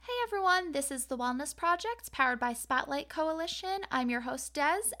everyone. This is The Wellness Project, powered by Spotlight Coalition. I'm your host,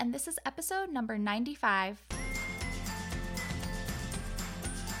 Des, and this is episode number 95.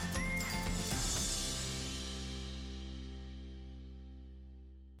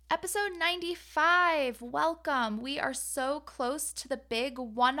 Episode 95. Welcome. We are so close to the big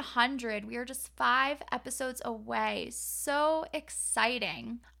 100. We are just 5 episodes away. So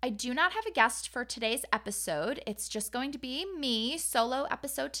exciting. I do not have a guest for today's episode. It's just going to be me, solo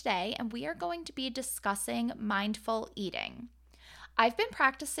episode today, and we are going to be discussing mindful eating. I've been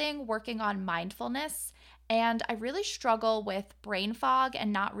practicing working on mindfulness, and I really struggle with brain fog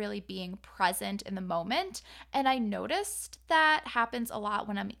and not really being present in the moment. And I noticed that happens a lot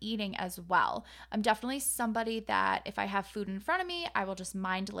when I'm eating as well. I'm definitely somebody that if I have food in front of me, I will just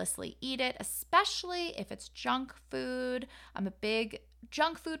mindlessly eat it, especially if it's junk food. I'm a big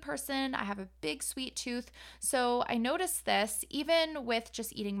junk food person. I have a big sweet tooth. So I noticed this even with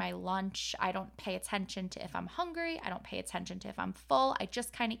just eating my lunch. I don't pay attention to if I'm hungry. I don't pay attention to if I'm full. I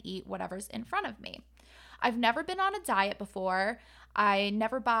just kind of eat whatever's in front of me. I've never been on a diet before. I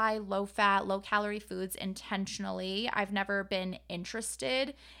never buy low-fat, low-calorie foods intentionally. I've never been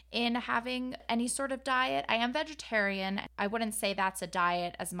interested in having any sort of diet. I am vegetarian. I wouldn't say that's a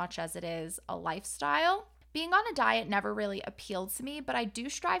diet as much as it is a lifestyle. Being on a diet never really appealed to me, but I do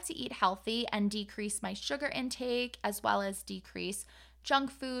strive to eat healthy and decrease my sugar intake as well as decrease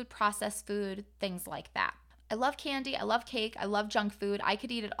junk food, processed food, things like that. I love candy, I love cake, I love junk food. I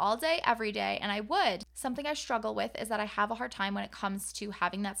could eat it all day, every day, and I would. Something I struggle with is that I have a hard time when it comes to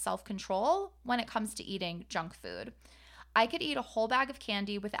having that self-control when it comes to eating junk food. I could eat a whole bag of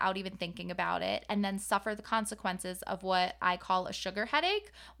candy without even thinking about it and then suffer the consequences of what I call a sugar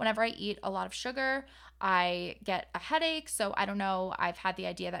headache. Whenever I eat a lot of sugar, I get a headache. So I don't know, I've had the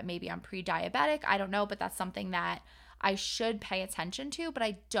idea that maybe I'm pre-diabetic. I don't know, but that's something that I should pay attention to, but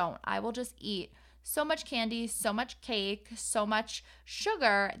I don't. I will just eat so much candy, so much cake, so much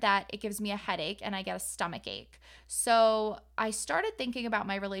sugar that it gives me a headache and I get a stomach ache. So I started thinking about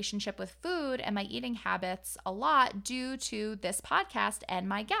my relationship with food and my eating habits a lot due to this podcast and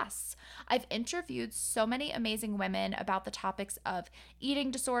my guests. I've interviewed so many amazing women about the topics of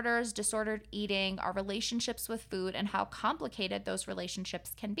eating disorders, disordered eating, our relationships with food, and how complicated those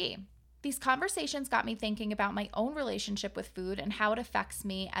relationships can be. These conversations got me thinking about my own relationship with food and how it affects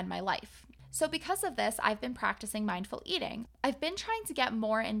me and my life. So because of this, I've been practicing mindful eating. I've been trying to get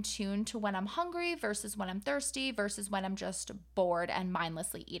more in tune to when I'm hungry versus when I'm thirsty versus when I'm just bored and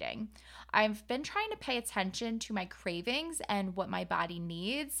mindlessly eating. I've been trying to pay attention to my cravings and what my body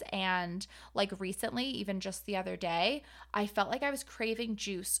needs. And like recently, even just the other day, I felt like I was craving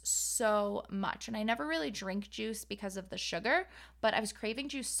juice so much. And I never really drink juice because of the sugar, but I was craving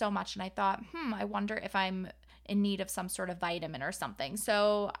juice so much. And I thought, I wonder if I'm in need of some sort of vitamin or something.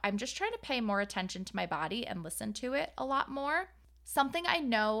 So I'm just trying to pay more attention to my body and listen to it a lot more. Something I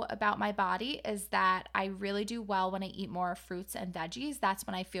know about my body is that I really do well when I eat more fruits and veggies. That's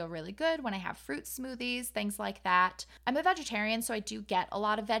when I feel really good, when I have fruit smoothies, things like that. I'm a vegetarian, so I do get a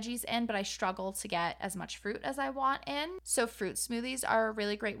lot of veggies in, but I struggle to get as much fruit as I want in. So fruit smoothies are a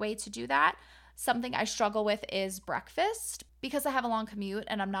really great way to do that. Something I struggle with is breakfast. Because I have a long commute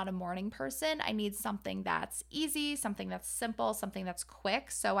and I'm not a morning person, I need something that's easy, something that's simple, something that's quick.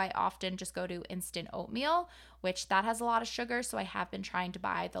 So I often just go to instant oatmeal, which that has a lot of sugar. So I have been trying to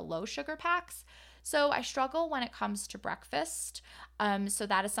buy the low sugar packs. So I struggle when it comes to breakfast. So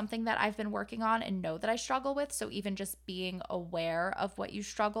that is something that I've been working on and know that I struggle with. So even just being aware of what you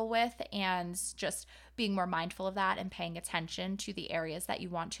struggle with and just being more mindful of that and paying attention to the areas that you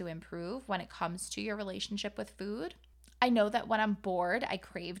want to improve when it comes to your relationship with food. I know that when I'm bored, I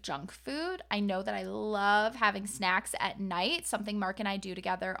crave junk food. I know that I love having snacks at night. Something Mark and I do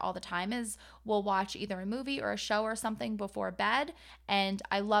together all the time is we'll watch either a movie or a show or something before bed, and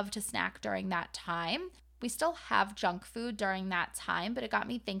I love to snack during that time. We still have junk food during that time, but it got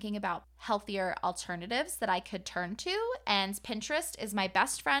me thinking about healthier alternatives that I could turn to. And Pinterest is my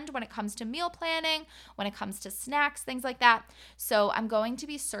best friend when it comes to meal planning, when it comes to snacks, things like that. So I'm going to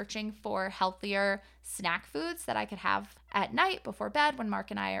be searching for healthier snack foods that I could have at night before bed when Mark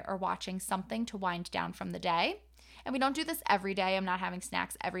and I are watching something to wind down from the day. And we don't do this every day. I'm not having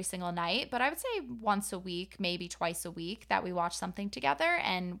snacks every single night, but I would say once a week, maybe twice a week that we watch something together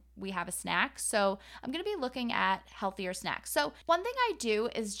and we have a snack. So I'm going to be looking at healthier snacks. So one thing I do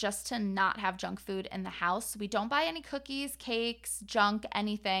is just to not have junk food in the house. We don't buy any cookies, cakes, junk,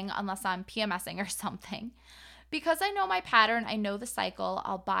 anything unless I'm PMSing or something. Because I know my pattern, I know the cycle,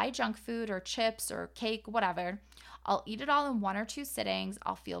 I'll buy junk food or chips or cake, whatever. I'll eat it all in 1 or 2 sittings.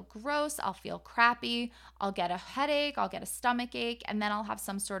 I'll feel gross. I'll feel crappy. I'll get a headache. I'll get a stomach ache. And then I'll have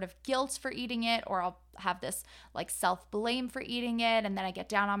some sort of guilt for eating it, or I'll have this like self-blame for eating it. And then I get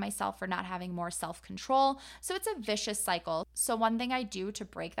down on myself for not having more self-control. So it's a vicious cycle. So one thing I do to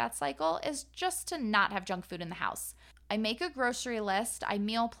break that cycle is just to not have junk food in the house. I make a grocery list, I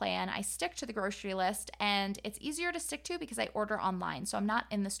meal plan, I stick to the grocery list, and it's easier to stick to because I order online. So I'm not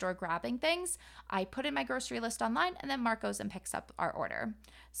in the store grabbing things. I put in my grocery list online, and then Mark goes and picks up our order.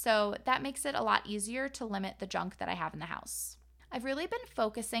 So that makes it a lot easier to limit the junk that I have in the house. I've really been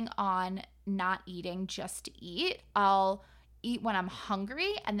focusing on not eating just to eat. I'll eat when I'm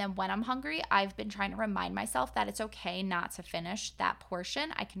hungry, and then when I'm hungry, I've been trying to remind myself that it's okay not to finish that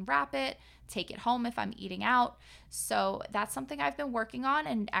portion. I can wrap it, take it home if I'm eating out. So that's something I've been working on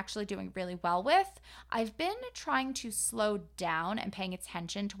and actually doing really well with. I've been trying to slow down and paying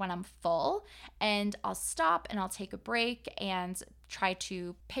attention to when I'm full, and I'll stop and I'll take a break and try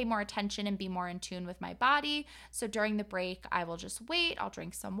to pay more attention and be more in tune with my body. So during the break, I will just wait, I'll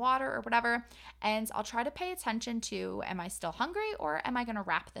drink some water or whatever, and I'll try to pay attention to, am I still hungry or am I gonna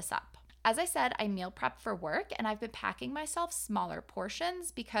wrap this up? As I said, I meal prep for work, and I've been packing myself smaller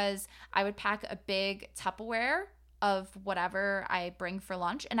portions because I would pack a big Tupperware of whatever I bring for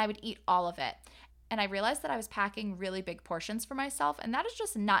lunch and I would eat all of it. And I realized that I was packing really big portions for myself, and that is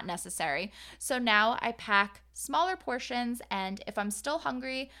just not necessary. So now I pack smaller portions, and if I'm still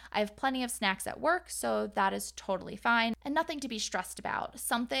hungry, I have plenty of snacks at work, so that is totally fine and nothing to be stressed about.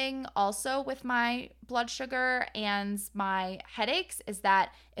 Something also with my blood sugar and my headaches is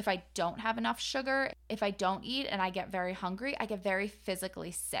that if I don't have enough sugar, if I don't eat and I get very hungry, I get very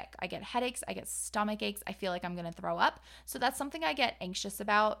physically sick. I get headaches, I get stomach aches, I feel like I'm gonna throw up. So that's something I get anxious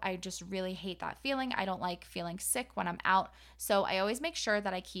about. I just really hate that feeling. I don't like feeling sick when I'm out. So I always make sure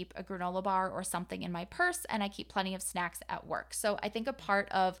that I keep a granola bar or something in my purse, and I keep plenty of snacks at work. So I think a part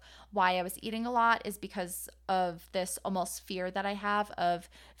of why I was eating a lot is because of this almost fear that I have of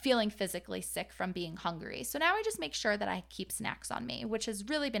feeling physically sick from being hungry. So now I just make sure that I keep snacks on me, which has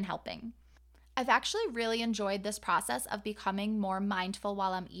really been helping. I've actually really enjoyed this process of becoming more mindful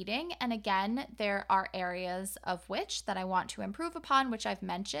while I'm eating. And again, there are areas of which that I want to improve upon, which I've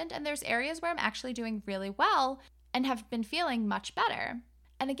mentioned, and there's areas where I'm actually doing really well and have been feeling much better.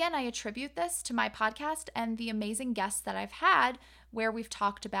 And again, I attribute this to my podcast and the amazing guests that I've had, where we've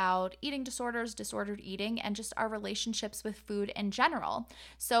talked about eating disorders, disordered eating, and just our relationships with food in general.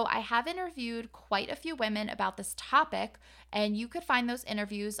 So I have interviewed quite a few women about this topic, and you could find those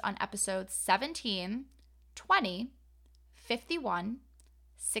interviews on episodes 17, 20, 51,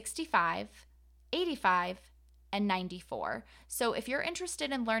 65, 85, and 94. So if you're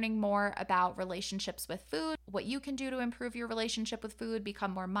interested in learning more about relationships with food, what you can do to improve your relationship with food,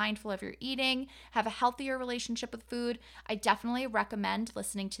 become more mindful of your eating, have a healthier relationship with food, I definitely recommend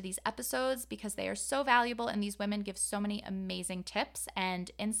listening to these episodes because they are so valuable and these women give so many amazing tips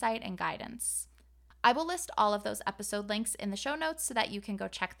and insight and guidance. I will list all of those episode links in the show notes so that you can go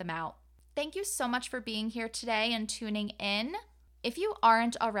check them out. Thank you so much for being here today and tuning in. If you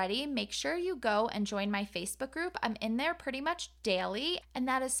aren't already, make sure you go and join my Facebook group. I'm in there pretty much daily, and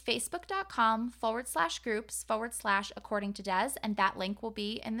that is facebook.com/groups/according to Des, and that link will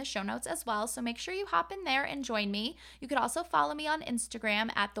be in the show notes as well. So make sure you hop in there and join me. You could also follow me on Instagram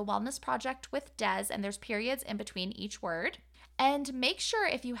at The Wellness Project with Des, and there's periods in between each word. And make sure,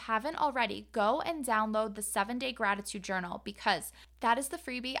 if you haven't already, go and download the 7-Day Gratitude Journal because that is the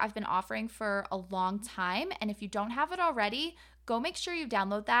freebie I've been offering for a long time. And if you don't have it already, go make sure you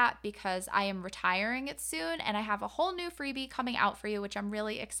download that because I am retiring it soon and I have a whole new freebie coming out for you, which I'm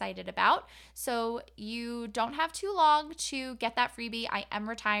really excited about. So you don't have too long to get that freebie. I am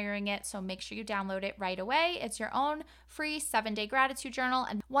retiring it, so make sure you download it right away. It's your own free 7-Day Gratitude Journal.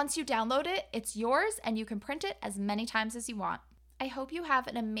 And once you download it, it's yours and you can print it as many times as you want. I hope you have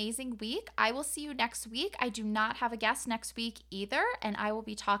an amazing week. I will see you next week. I do not have a guest next week either, and I will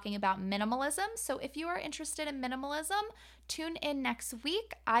be talking about minimalism. So if you are interested in minimalism, tune in next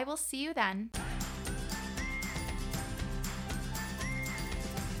week. I will see you then.